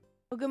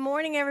Well, good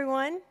morning,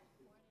 everyone.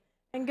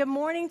 And good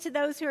morning to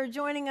those who are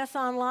joining us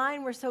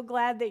online. We're so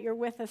glad that you're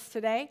with us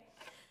today.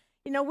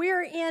 You know,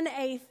 we're in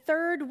a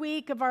third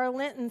week of our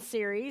Lenten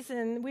series,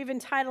 and we've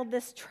entitled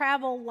this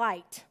Travel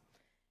Light.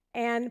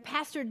 And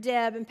Pastor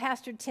Deb and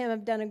Pastor Tim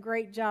have done a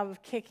great job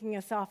of kicking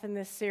us off in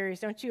this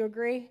series. Don't you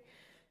agree?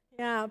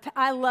 Yeah,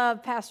 I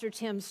love Pastor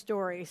Tim's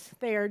stories.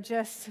 They are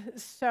just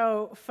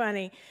so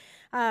funny.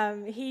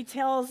 He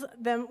tells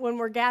them when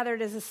we're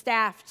gathered as a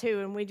staff,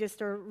 too, and we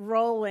just are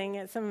rolling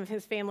at some of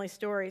his family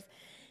stories.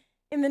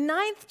 In the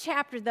 9th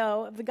chapter,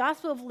 though, of the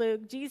Gospel of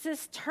Luke,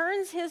 Jesus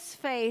turns his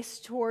face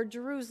toward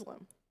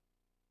Jerusalem.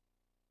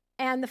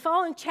 And the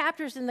following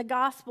chapters in the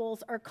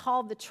Gospels are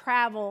called the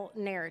travel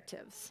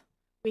narratives.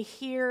 We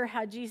hear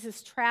how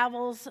Jesus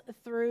travels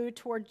through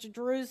towards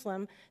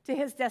Jerusalem to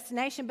his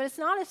destination, but it's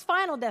not his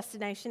final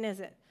destination, is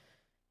it?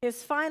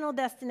 His final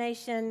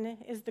destination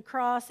is the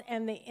cross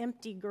and the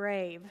empty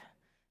grave.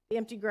 The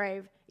empty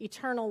grave,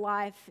 eternal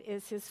life,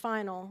 is his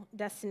final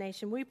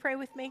destination. Will you pray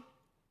with me?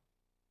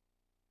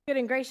 Good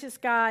and gracious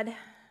God,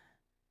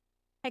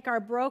 take our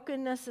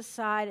brokenness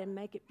aside and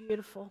make it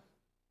beautiful.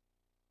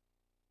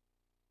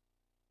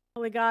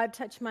 Holy God,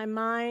 touch my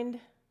mind,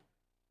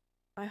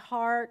 my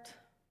heart,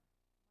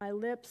 my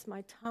lips,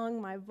 my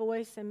tongue, my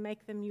voice, and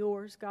make them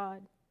yours,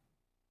 God.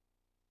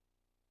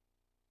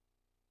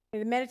 May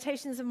the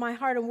meditations of my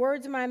heart and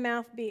words of my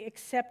mouth be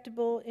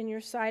acceptable in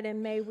your sight,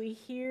 and may we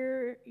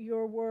hear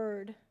your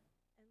word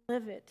and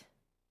live it.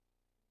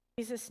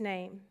 In Jesus'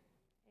 name,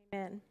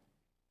 amen.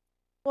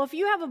 Well, if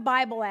you have a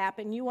Bible app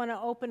and you want to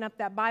open up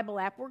that Bible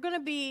app, we're going to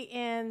be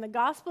in the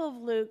Gospel of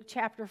Luke,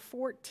 chapter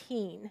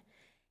 14,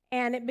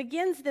 and it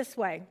begins this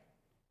way.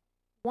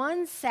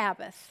 One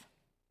Sabbath,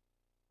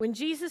 when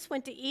Jesus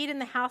went to eat in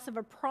the house of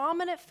a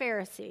prominent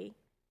Pharisee,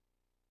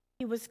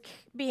 he was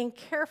being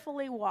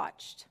carefully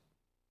watched.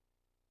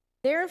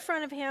 There in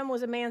front of him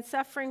was a man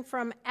suffering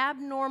from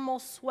abnormal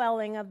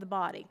swelling of the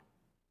body.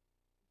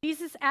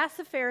 Jesus asked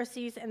the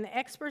Pharisees and the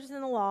experts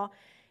in the law,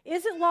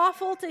 "Is it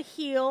lawful to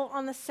heal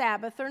on the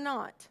Sabbath or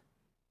not?"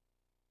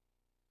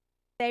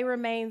 They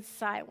remained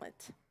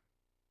silent.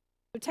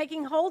 So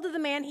taking hold of the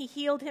man, he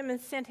healed him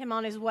and sent him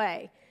on his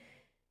way.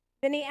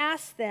 Then he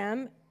asked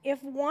them,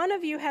 "If one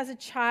of you has a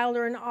child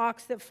or an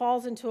ox that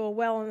falls into a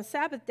well on the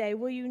Sabbath day,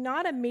 will you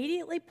not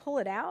immediately pull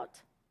it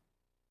out?"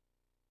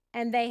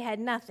 And they had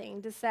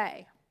nothing to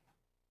say.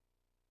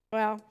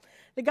 Well,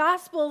 the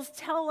Gospels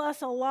tell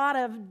us a lot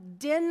of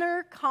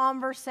dinner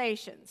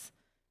conversations.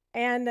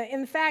 And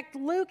in fact,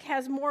 Luke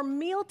has more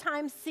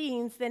mealtime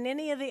scenes than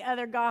any of the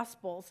other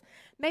Gospels.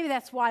 Maybe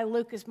that's why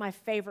Luke is my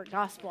favorite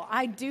Gospel.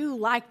 I do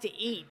like to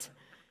eat.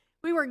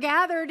 We were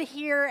gathered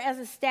here as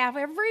a staff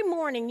every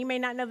morning. You may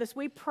not know this.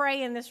 We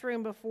pray in this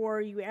room before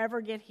you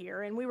ever get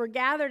here. And we were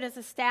gathered as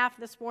a staff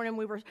this morning.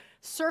 We were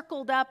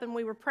circled up and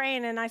we were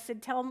praying. And I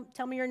said, tell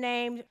me your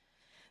name.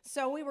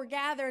 So we were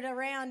gathered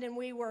around and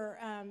we were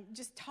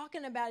just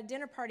talking about a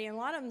dinner party. And a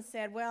lot of them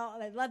said, well,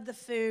 they loved the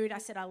food. I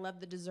said, I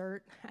love the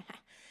dessert.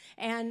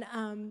 And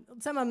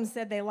some of them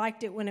said they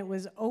liked it when it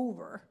was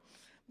over.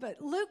 But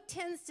Luke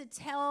tends to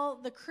tell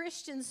the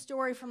Christian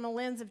story from the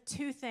lens of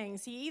two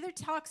things. He either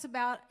talks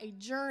about a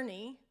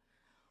journey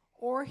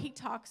or he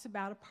talks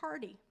about a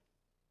party.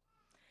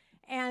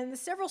 And the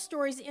several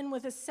stories end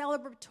with a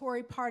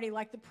celebratory party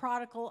like the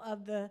prodigal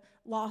of the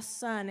lost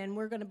son, and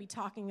we're going to be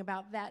talking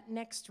about that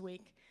next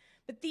week.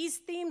 But these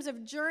themes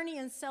of journey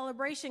and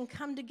celebration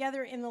come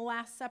together in the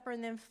Last Supper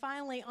and then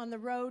finally on the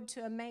road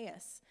to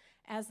Emmaus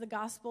as the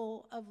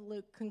Gospel of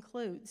Luke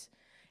concludes.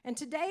 And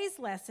today's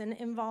lesson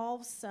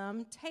involves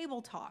some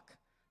table talk,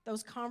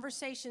 those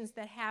conversations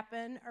that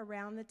happen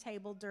around the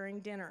table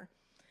during dinner.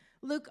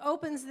 Luke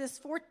opens this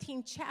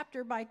 14th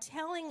chapter by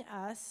telling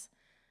us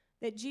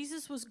that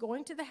Jesus was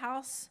going to the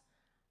house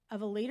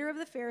of a leader of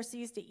the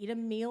Pharisees to eat a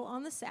meal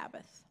on the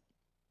Sabbath.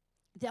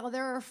 Now,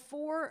 there are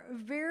four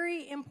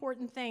very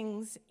important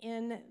things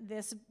in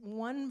this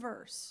one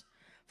verse.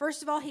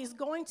 First of all, he's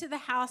going to the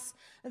house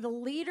of the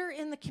leader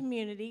in the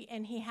community,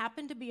 and he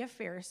happened to be a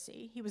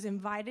Pharisee. He was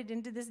invited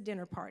into this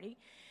dinner party.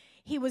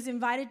 He was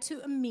invited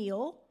to a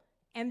meal,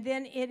 and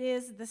then it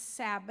is the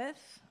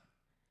Sabbath,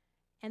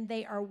 and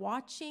they are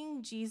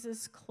watching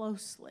Jesus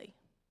closely.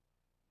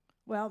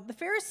 Well, the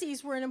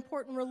Pharisees were an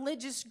important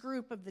religious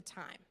group of the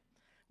time.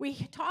 We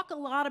talk a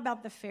lot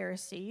about the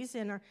Pharisees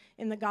in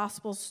the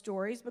gospel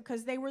stories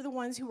because they were the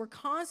ones who were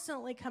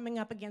constantly coming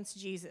up against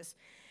Jesus.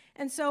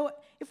 And so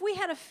if we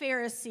had a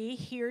Pharisee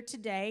here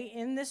today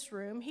in this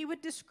room, he would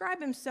describe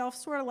himself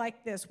sort of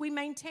like this. We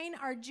maintain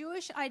our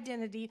Jewish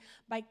identity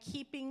by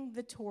keeping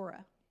the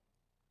Torah,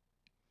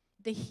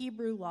 the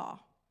Hebrew law.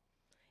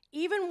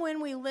 Even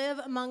when we live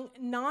among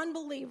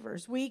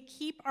non-believers, we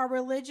keep our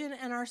religion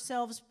and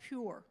ourselves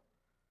pure.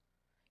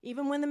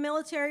 Even when the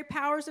military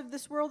powers of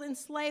this world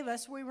enslave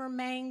us, we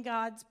remain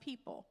God's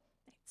people.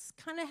 It's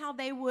kind of how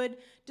they would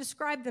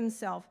describe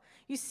themselves.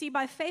 You see,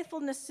 by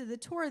faithfulness to the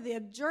Torah,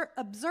 the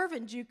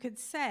observant Jew could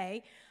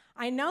say,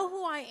 I know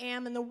who I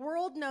am, and the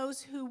world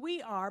knows who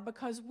we are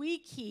because we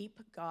keep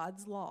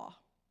God's law.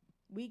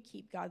 We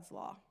keep God's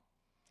law.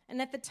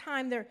 And at the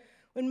time, there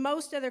When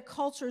most other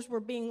cultures were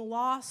being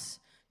lost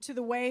to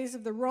the ways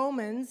of the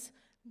Romans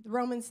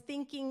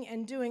thinking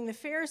and doing, the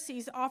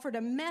Pharisees offered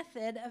a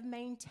method of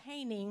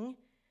maintaining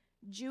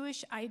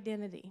Jewish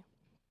identity.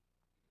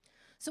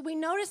 So we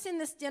notice in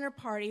this dinner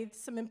party,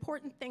 some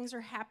important things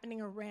are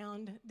happening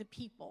around the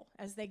people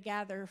as they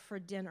gather for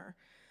dinner.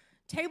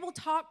 Table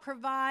talk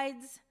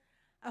provides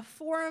a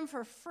forum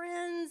for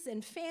friends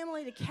and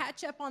family to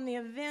catch up on the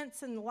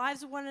events and the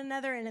lives of one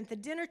another. And at the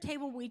dinner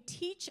table, we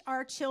teach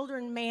our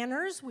children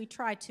manners. We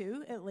try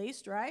to, at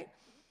least, right?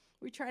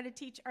 We try to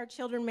teach our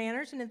children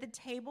manners. And at the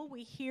table,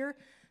 we hear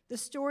the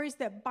stories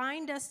that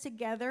bind us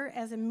together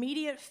as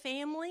immediate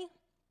family,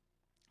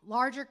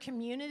 larger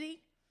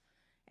community,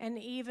 and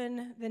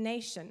even the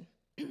nation.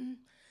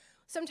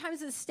 Sometimes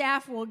the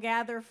staff will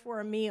gather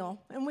for a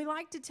meal, and we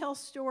like to tell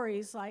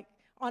stories like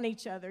on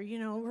each other. You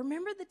know,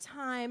 remember the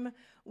time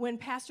when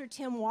Pastor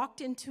Tim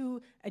walked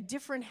into a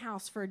different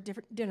house for a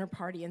different dinner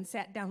party and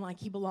sat down like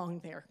he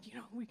belonged there? You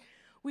know,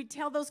 we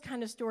tell those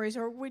kind of stories,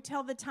 or we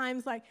tell the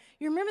times like,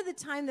 you remember the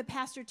time that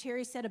Pastor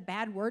Terry said a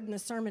bad word in the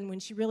sermon when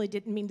she really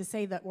didn't mean to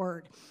say that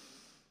word?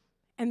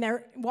 And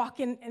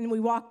we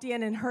walked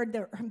in and heard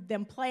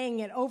them playing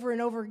it over and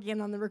over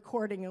again on the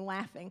recording and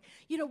laughing.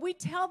 You know, we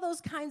tell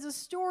those kinds of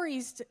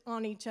stories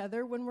on each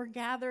other when we're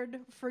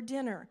gathered for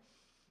dinner.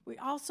 We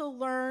also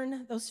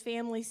learn those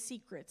family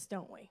secrets,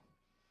 don't we?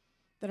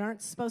 That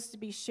aren't supposed to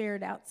be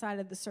shared outside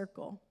of the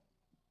circle.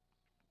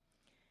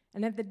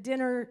 And at the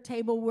dinner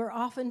table, we're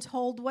often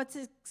told what's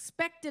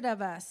expected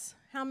of us.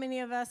 How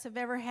many of us have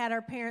ever had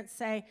our parents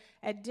say,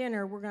 at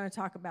dinner, we're going to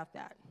talk about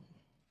that?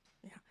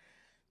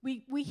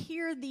 We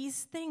hear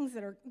these things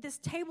this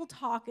table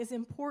talk is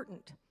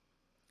important.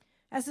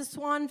 As the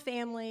Swan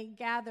family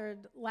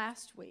gathered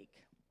last week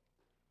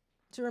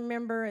to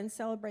remember and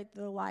celebrate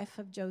the life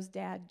of Joe's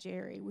dad,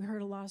 Jerry, we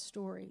heard a lot of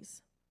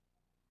stories.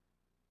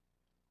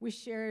 We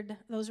shared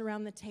those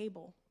around the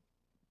table.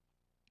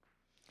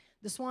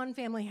 The Swan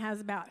family has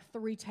about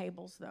 3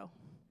 tables, though.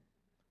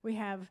 We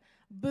have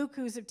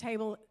bukus of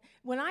table.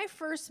 When I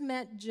first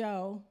met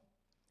Joe,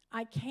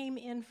 I came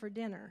in for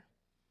dinner.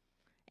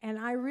 And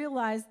I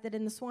realized that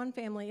in the Swan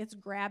family, it's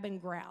grab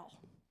and growl.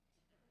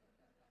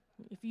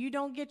 If you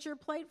don't get your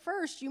plate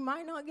first, you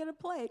might not get a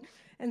plate.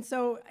 And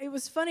so it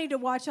was funny to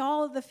watch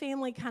all of the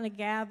family kind of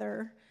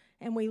gather,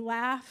 and we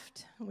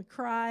laughed, and we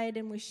cried,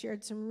 and we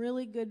shared some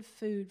really good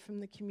food from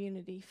the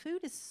community.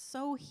 Food is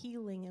so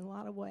healing in a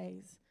lot of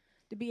ways,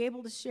 to be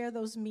able to share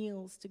those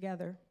meals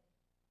together.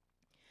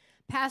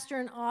 Pastor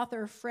and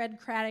author Fred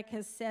Craddock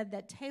has said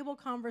that table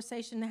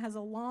conversation has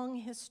a long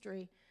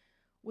history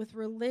with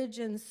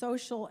religion,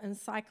 social, and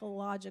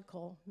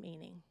psychological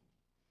meaning.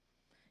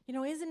 You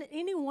know, isn't it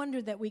any wonder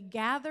that we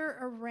gather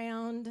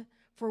around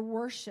for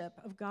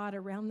worship of God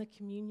around the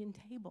communion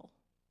table?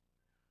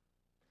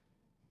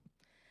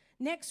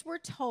 Next, we're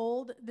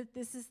told that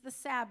this is the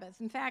Sabbath.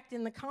 In fact,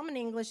 in the Common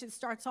English, it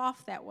starts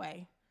off that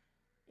way.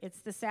 It's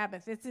the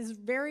Sabbath. It's this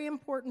very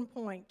important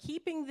point.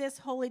 Keeping this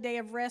holy day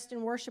of rest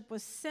and worship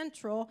was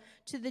central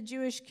to the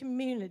Jewish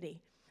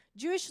community.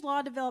 Jewish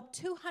law developed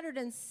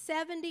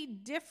 270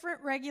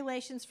 different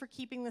regulations for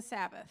keeping the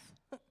Sabbath.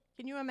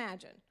 Can you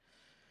imagine?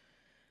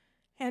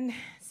 And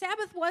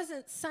Sabbath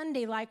wasn't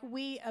Sunday like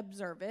we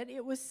observe it.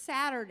 It was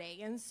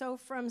Saturday. And so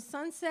from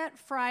sunset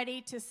Friday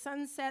to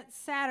sunset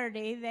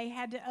Saturday, they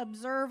had to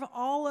observe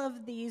all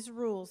of these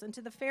rules. And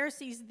to the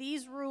Pharisees,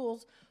 these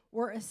rules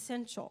were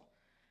essential.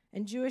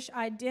 And Jewish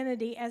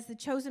identity as the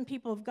chosen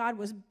people of God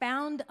was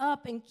bound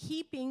up in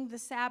keeping the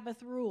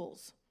Sabbath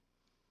rules.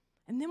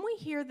 And then we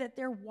hear that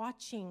they're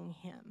watching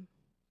him.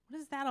 What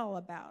is that all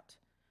about?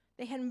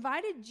 They had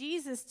invited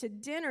Jesus to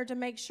dinner to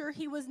make sure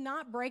he was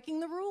not breaking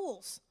the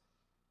rules.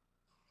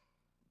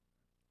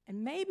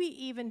 And maybe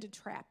even to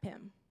trap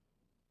him.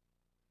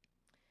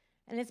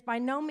 And it's by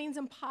no means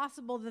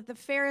impossible that the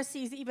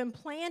Pharisees even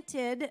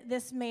planted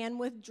this man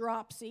with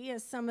dropsy,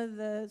 as some of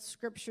the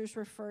scriptures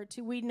refer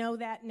to. We know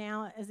that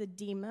now as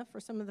edema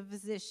for some of the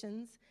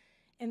physicians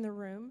in the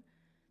room.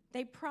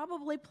 They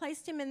probably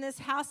placed him in this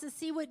house to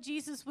see what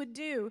Jesus would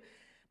do.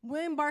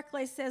 William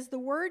Barclay says the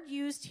word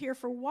used here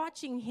for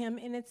watching him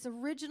in its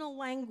original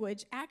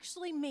language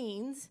actually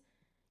means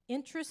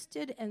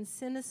interested and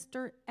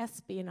sinister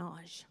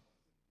espionage.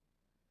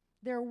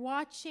 They're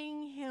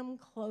watching him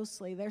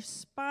closely. They're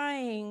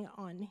spying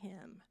on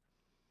him.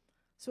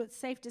 So it's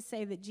safe to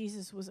say that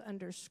Jesus was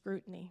under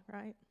scrutiny,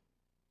 right?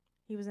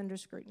 He was under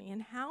scrutiny.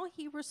 And how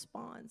he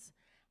responds,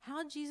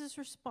 how Jesus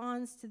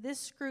responds to this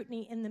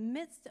scrutiny in the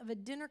midst of a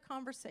dinner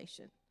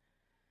conversation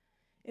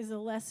is a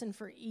lesson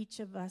for each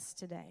of us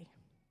today.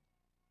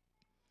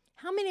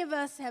 How many of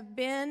us have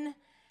been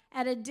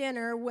at a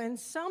dinner when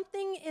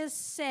something is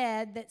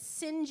said that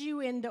sends you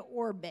into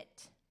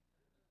orbit?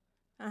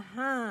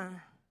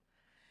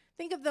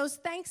 Think of those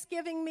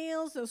Thanksgiving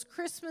meals, those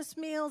Christmas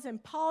meals,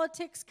 and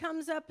politics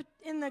comes up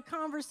in the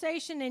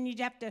conversation, and you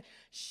have to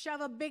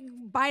shove a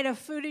big bite of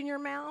food in your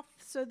mouth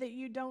so that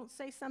you don't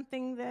say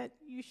something that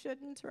you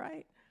shouldn't,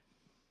 right?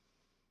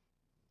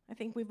 I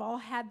think we've all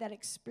had that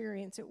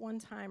experience at one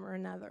time or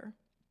another.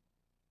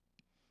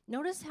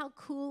 Notice how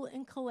cool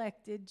and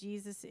collected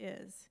Jesus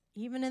is,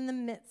 even in the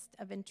midst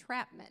of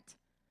entrapment.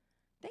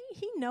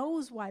 He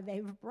knows why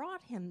they've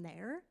brought him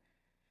there,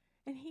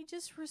 and he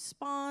just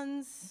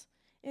responds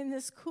in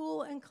this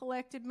cool and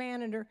collected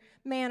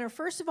manner.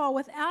 First of all,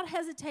 without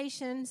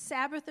hesitation,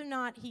 Sabbath or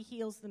not, he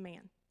heals the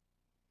man.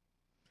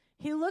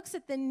 He looks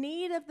at the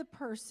need of the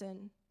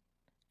person,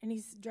 and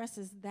he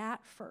addresses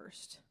that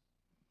first.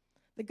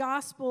 The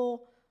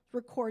gospel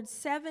records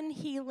 7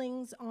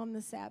 healings on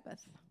the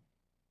Sabbath.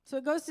 So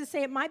it goes to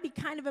say it might be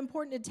kind of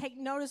important to take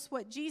notice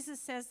what Jesus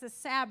says the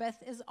Sabbath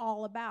is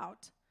all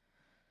about.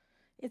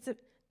 It's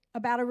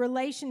about a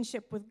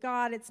relationship with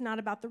God. It's not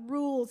about the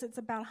rules. It's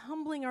about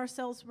humbling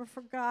ourselves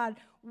before God,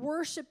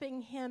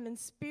 worshiping him in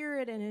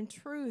spirit and in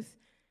truth.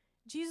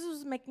 Jesus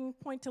was making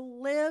a point to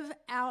live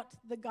out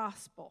the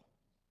gospel.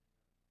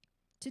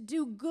 To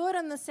do good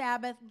on the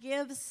Sabbath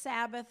gives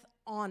Sabbath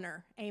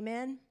honor.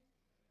 Amen?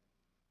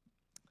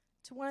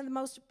 To one of the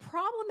most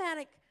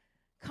problematic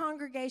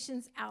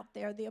congregations out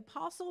there, the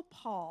Apostle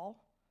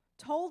Paul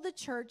told the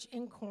church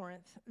in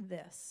Corinth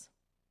this: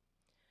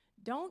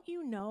 don't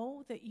you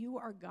know that you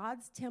are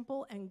God's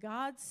temple and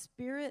God's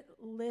Spirit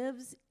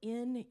lives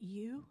in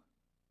you?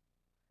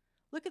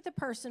 Look at the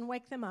person,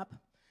 wake them up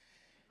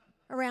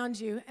around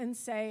you and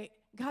say,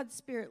 God's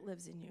Spirit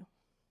lives in you.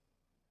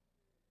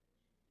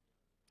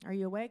 Are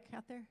you awake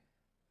out there?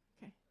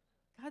 Okay.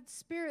 God's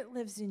Spirit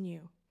lives in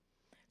you.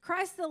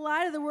 Christ, the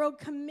light of the world,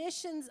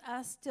 commissions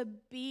us to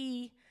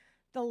be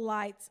the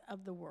lights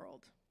of the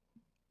world.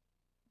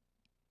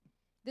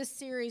 This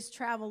series,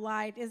 Travel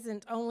Light,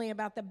 isn't only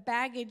about the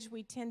baggage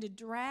we tend to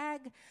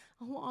drag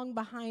along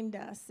behind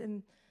us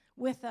and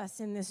with us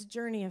in this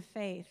journey of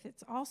faith.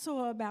 It's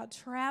also about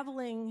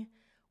traveling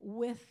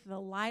with the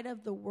light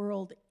of the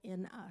world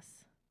in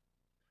us.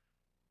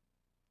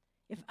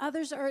 If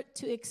others are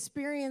to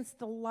experience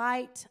the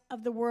light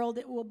of the world,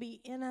 it will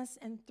be in us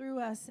and through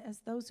us as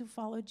those who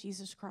follow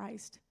Jesus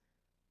Christ.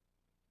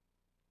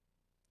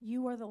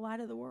 You are the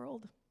light of the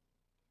world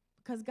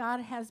because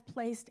God has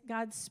placed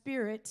God's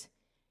Spirit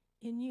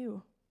in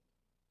you.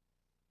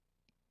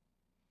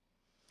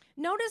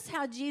 Notice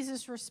how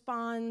Jesus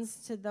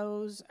responds to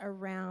those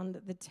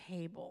around the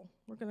table.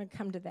 We're going to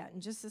come to that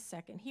in just a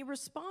second. He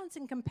responds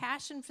in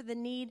compassion for the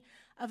need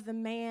of the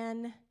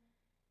man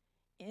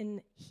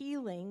in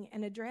healing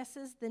and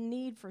addresses the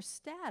need for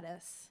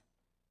status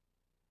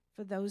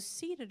for those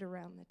seated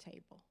around the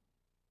table.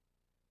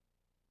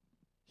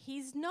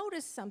 He's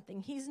noticed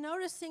something. He's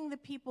noticing the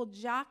people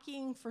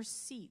jockeying for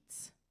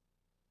seats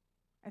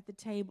at the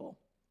table.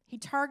 He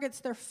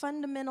targets their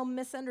fundamental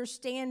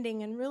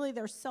misunderstanding and really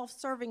their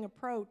self-serving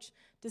approach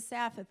to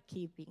Sabbath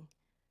keeping.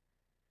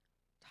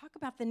 Talk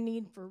about the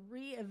need for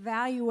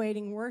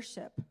reevaluating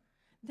worship.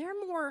 They're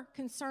more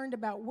concerned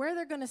about where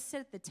they're going to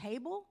sit at the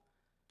table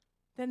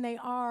than they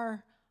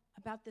are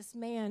about this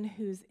man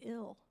who's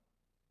ill.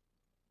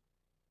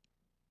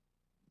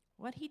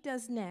 What he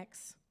does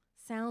next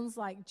sounds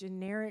like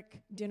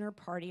generic dinner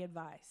party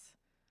advice,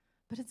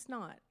 but it's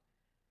not.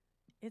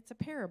 It's a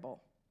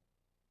parable.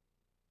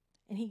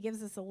 And he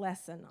gives us a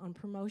lesson on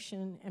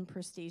promotion and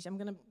prestige. I'm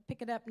going to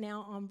pick it up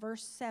now on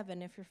verse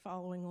 7 if you're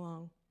following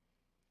along.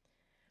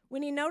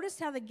 When he noticed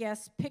how the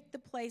guests picked the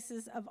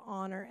places of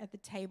honor at the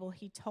table,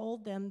 he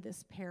told them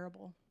this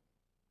parable.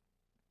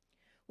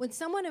 When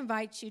someone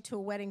invites you to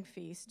a wedding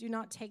feast, do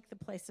not take the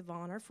place of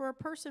honor, for a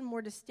person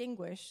more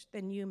distinguished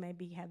than you may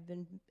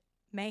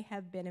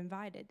have been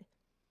invited.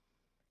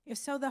 If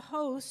so, the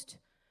host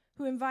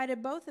who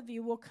invited both of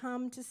you will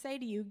come to say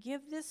to you,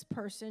 give this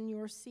person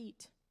your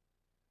seat.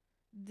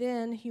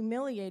 Then,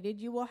 humiliated,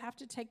 you will have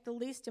to take the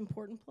least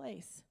important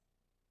place.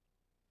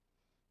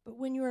 But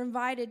when you are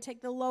invited,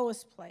 take the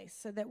lowest place,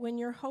 so that when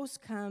your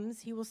host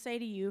comes, he will say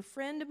to you,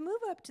 friend,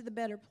 move up to the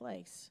better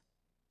place.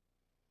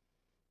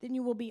 Then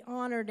you will be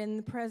honored in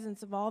the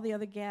presence of all the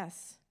other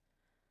guests.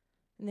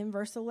 And then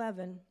verse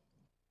 11,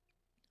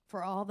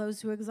 for all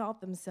those who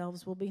exalt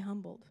themselves will be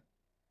humbled,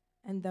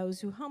 and those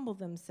who humble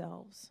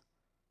themselves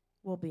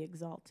will be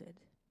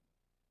exalted.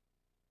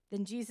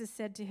 Then Jesus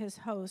said to his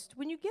host,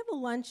 when you give a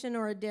luncheon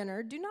or a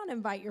dinner, do not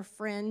invite your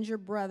friends, your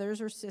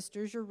brothers or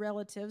sisters, your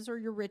relatives, or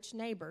your rich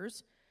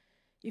neighbors.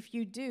 If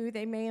you do,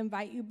 they may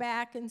invite you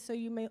back, and so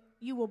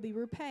you will be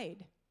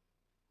repaid.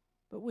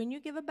 But when you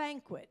give a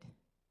banquet,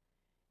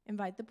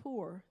 invite the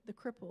poor, the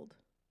crippled,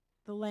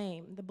 the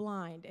lame, the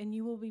blind, and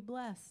you will be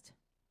blessed.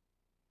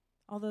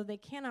 Although they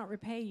cannot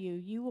repay you,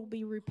 you will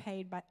be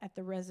repaid at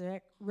the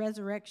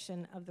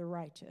resurrection of the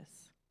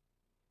righteous.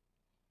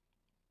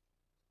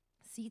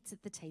 Seats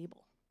at the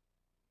table.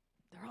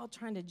 They're all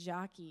trying to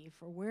jockey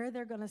for where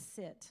they're going to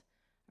sit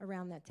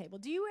around that table.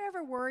 Do you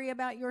ever worry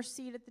about your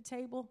seat at the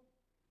table?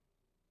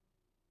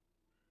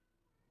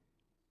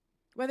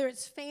 Whether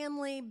it's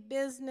family,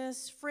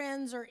 business,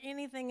 friends, or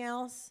anything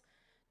else,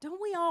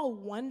 don't we all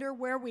wonder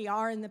where we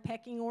are in the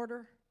pecking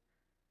order?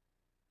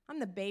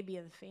 I'm the baby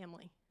of the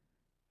family.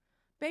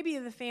 Baby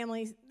of the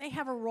family, they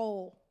have a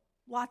role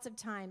lots of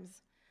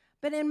times.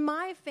 But in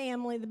my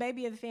family, the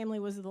baby of the family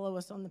was the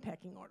lowest on the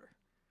pecking order.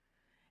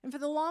 And for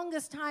the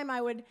longest time,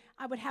 I would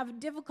have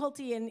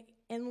difficulty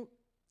in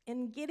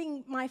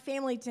getting my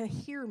family to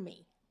hear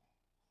me.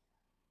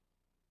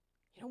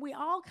 You know, we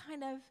all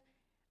kind of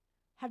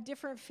have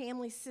different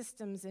family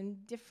systems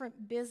and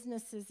different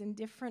businesses and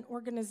different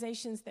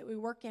organizations that we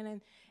work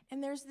in,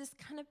 and there's this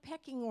kind of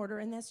pecking order,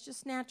 and that's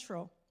just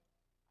natural.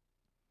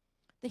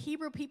 The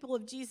Hebrew people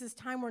of Jesus'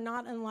 time were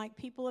not unlike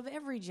people of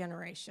every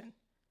generation.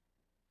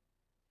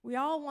 We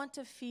all want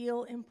to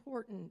feel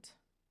important,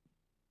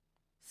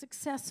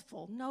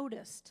 successful,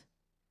 noticed.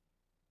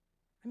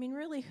 I mean,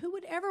 really, who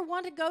would ever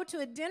want to go to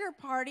a dinner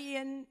party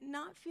and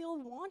not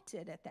feel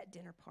wanted at that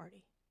dinner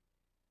party?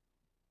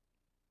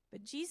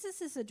 But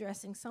Jesus is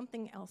addressing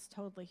something else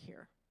totally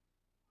here.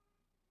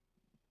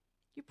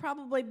 You've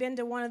probably been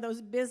to one of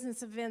those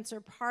business events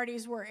or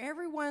parties where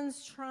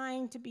everyone's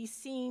trying to be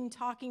seen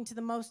talking to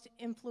the most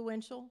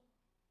influential.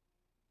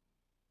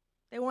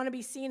 They want to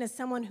be seen as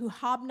someone who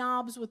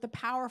hobnobs with the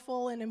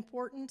powerful and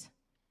important.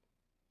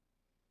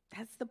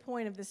 That's the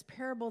point of this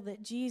parable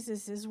that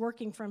Jesus is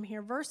working from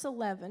here. Verse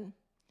 11,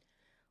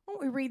 why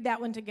don't we read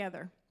that one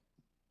together?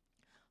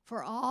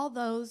 For all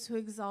those who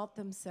exalt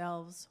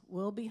themselves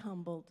will be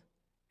humbled,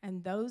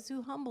 and those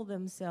who humble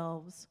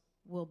themselves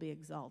will be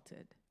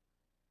exalted.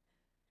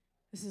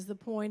 This is the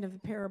point of the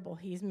parable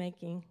he's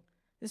making.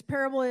 This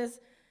parable is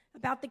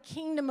about the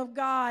kingdom of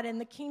God, and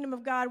the kingdom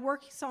of God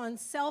works on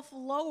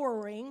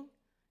self-lowering,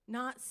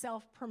 not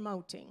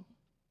self-promoting.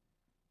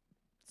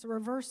 It's a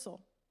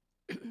reversal.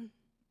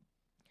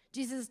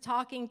 Jesus is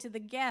talking to the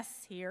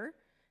guests here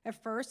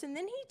at first, and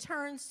then he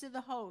turns to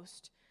the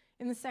host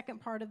in the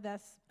second part of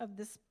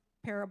this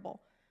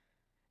parable.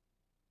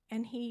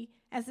 And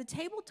as the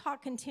table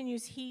talk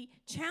continues, he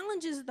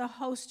challenges the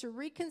host to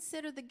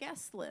reconsider the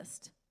guest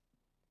list.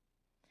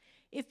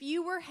 If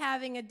you were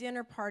having a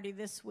dinner party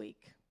this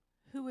week,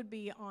 who would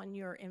be on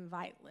your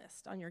invite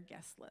list, on your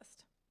guest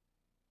list?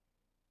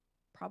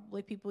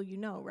 Probably people you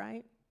know,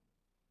 right?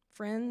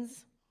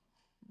 Friends,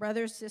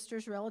 brothers,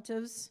 sisters,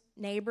 relatives,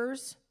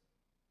 neighbors.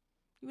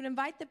 You would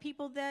invite the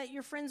people that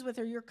you're friends with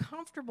or you're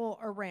comfortable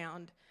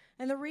around.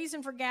 And the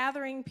reason for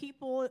gathering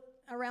people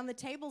around the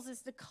tables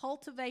is to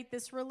cultivate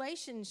this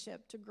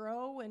relationship, to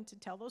grow and to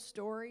tell those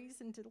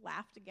stories and to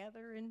laugh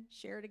together and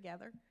share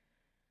together.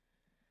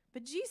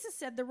 But Jesus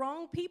said the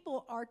wrong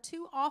people are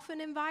too often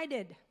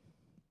invited.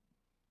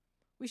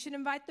 We should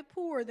invite the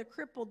poor, the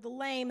crippled, the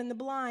lame, and the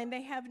blind.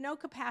 They have no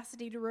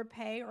capacity to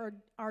repay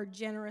our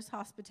generous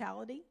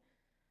hospitality.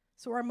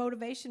 So our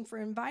motivation for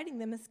inviting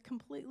them is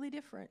completely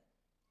different.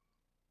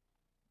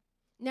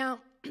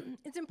 Now,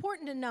 it's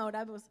important to note,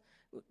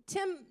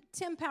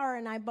 Tim Power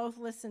and I both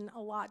listen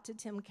a lot to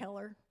Tim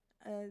Keller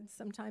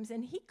sometimes,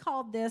 and he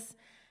called this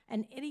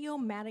an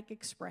idiomatic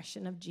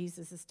expression of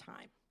Jesus'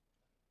 time.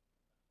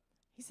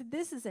 He said,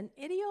 this is an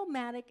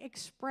idiomatic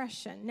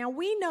expression. Now,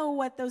 we know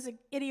what those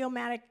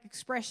idiomatic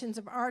expressions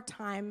of our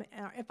time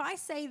are. If I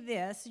say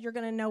this, you're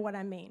going to know what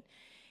I mean.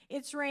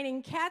 It's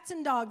raining cats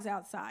and dogs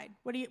outside.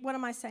 What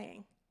am I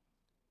saying?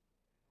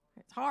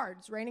 It's hard.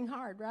 It's raining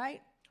hard,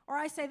 right? Or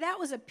I say, that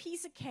was a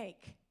piece of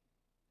cake.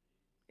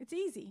 It's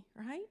easy,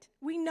 right?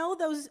 We know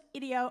those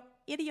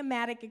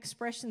idiomatic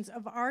expressions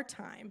of our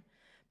time.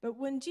 But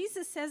when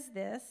Jesus says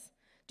this,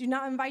 do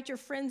not invite your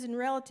friends and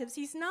relatives,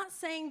 he's not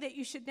saying that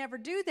you should never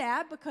do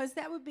that, because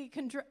that would be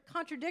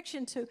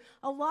contradiction to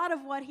a lot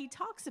of what he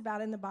talks about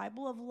in the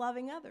Bible of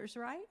loving others,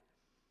 right?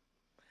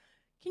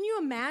 Can you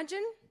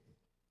imagine?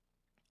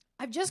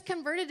 I've just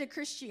converted to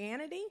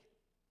Christianity,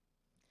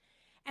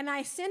 and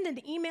I send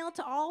an email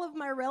to all of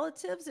my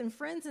relatives and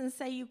friends and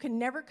say, you can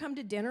never come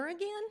to dinner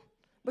again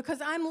because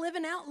I'm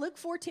living out Luke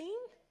 14?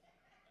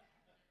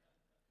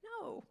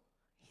 No,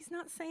 he's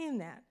not saying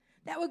that.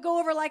 That would go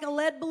over like a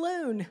lead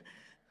balloon.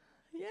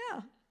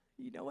 Yeah,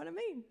 you know what I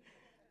mean.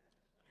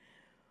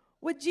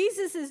 What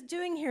Jesus is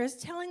doing here is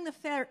telling the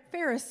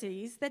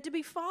Pharisees that to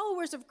be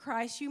followers of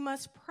Christ, you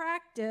must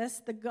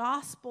practice the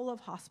gospel of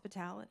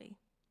hospitality.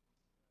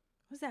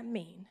 What does that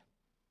mean?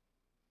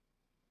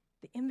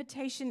 The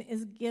invitation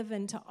is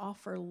given to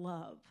offer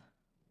love.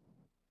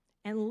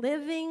 And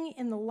living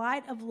in the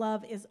light of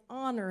love is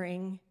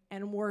honoring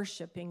and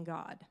worshiping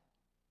God.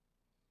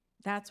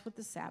 That's what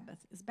the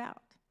Sabbath is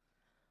about.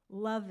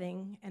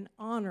 Loving and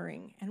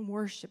honoring and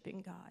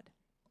worshiping God.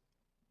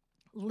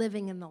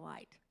 Living in the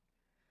light.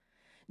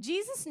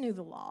 Jesus knew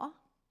the law.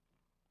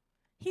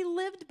 He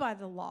lived by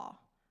the law.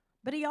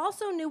 But he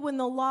also knew when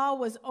the law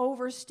was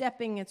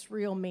overstepping its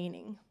real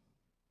meaning.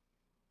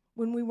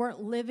 When we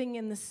weren't living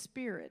in the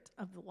spirit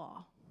of the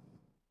law.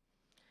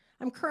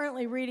 I'm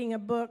currently reading a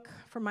book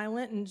for my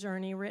Lenten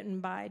journey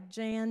written by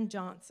Jan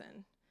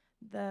Johnson.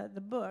 The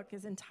book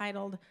is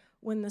entitled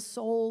When the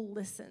Soul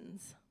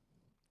Listens.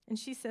 And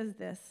she says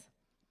this: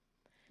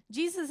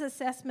 Jesus'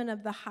 assessment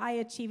of the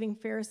high-achieving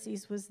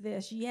Pharisees was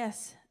this: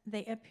 yes,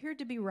 they appeared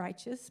to be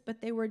righteous,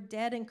 but they were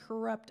dead and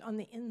corrupt on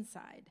the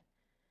inside,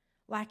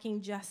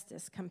 lacking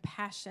justice,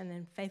 compassion,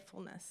 and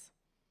faithfulness.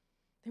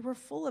 They were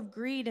full of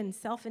greed and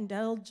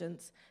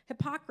self-indulgence,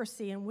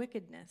 hypocrisy and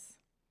wickedness.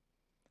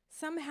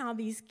 Somehow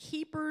these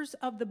keepers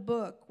of the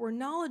book were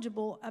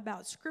knowledgeable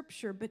about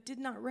Scripture but did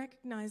not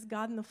recognize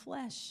God in the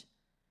flesh.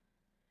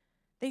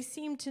 They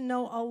seemed to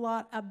know a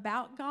lot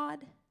about God,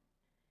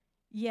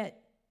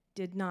 yet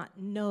did not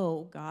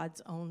know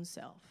God's own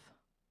self.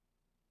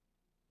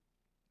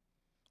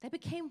 They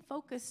became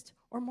focused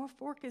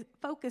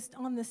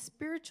on the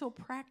spiritual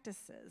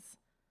practices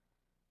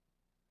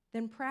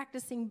than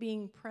practicing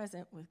being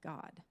present with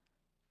God.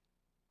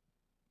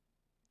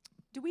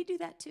 Do we do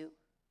that too?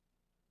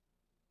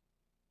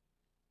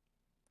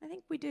 I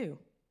think we do.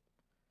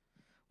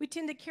 We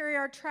tend to carry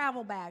our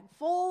travel bag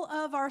full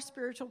of our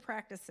spiritual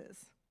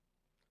practices.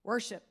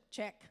 Worship,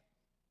 check.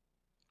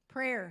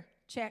 Prayer,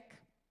 check.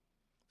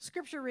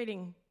 Scripture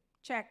reading,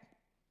 check.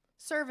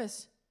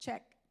 Service,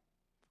 check.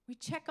 We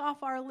check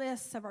off our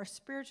lists of our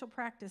spiritual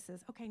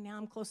practices. Okay, now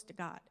I'm close to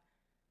God.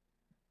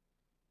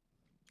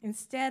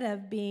 Instead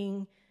of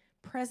being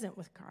present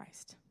with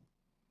Christ,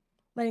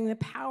 letting the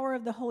power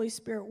of the Holy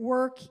Spirit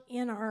work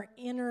in our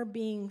inner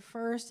being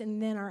first,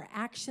 and then our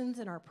actions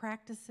and our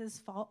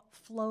practices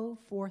flow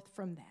forth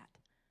from that.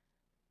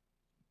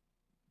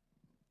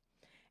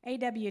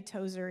 A.W.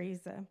 Tozer,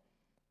 he's a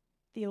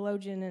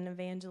theologian and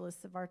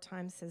evangelist of our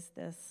time, says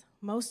this: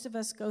 most of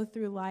us go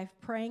through life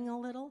praying a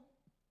little,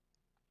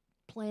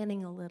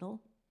 planning a little,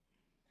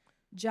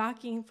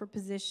 jockeying for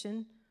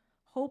position,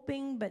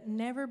 hoping but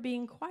never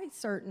being quite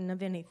certain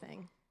of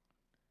anything,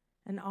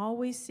 and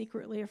always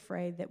secretly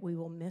afraid that we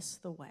will miss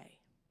the way.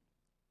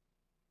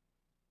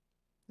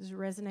 Does it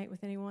resonate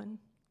with anyone?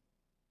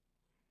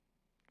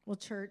 Well,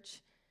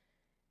 church,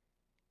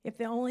 if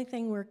the only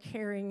thing we're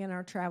carrying in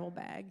our travel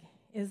bag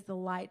is the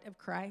light of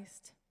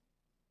Christ,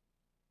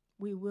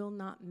 we will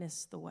not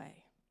miss the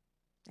way.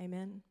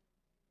 Amen?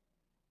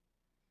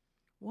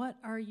 What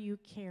are you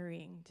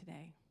carrying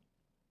today?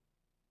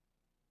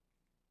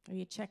 Are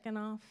you checking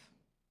off?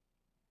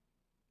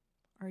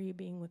 Are you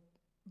being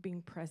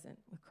present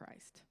with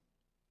Christ?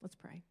 Let's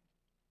pray.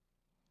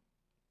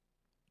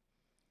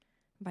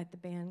 Invite the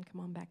band,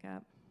 come on back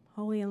up.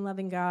 Holy and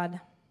loving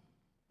God,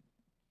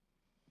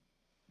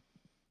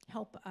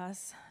 help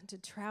us to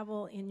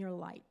travel in your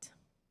light.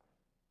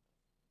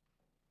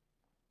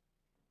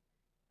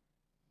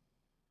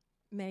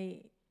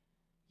 May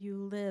you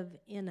live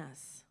in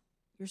us.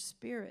 Your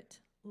Spirit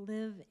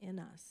live in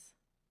us,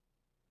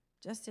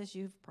 just as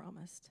you've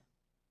promised.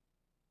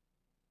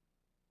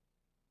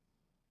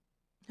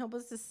 Help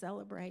us to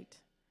celebrate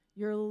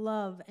your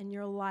love and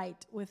your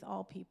light with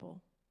all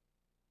people.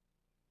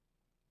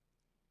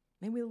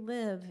 May we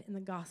live in the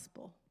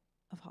gospel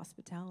of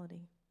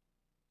hospitality.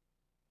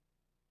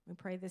 We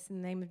pray this in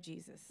the name of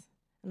Jesus.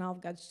 And all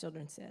of God's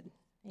children said,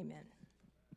 amen.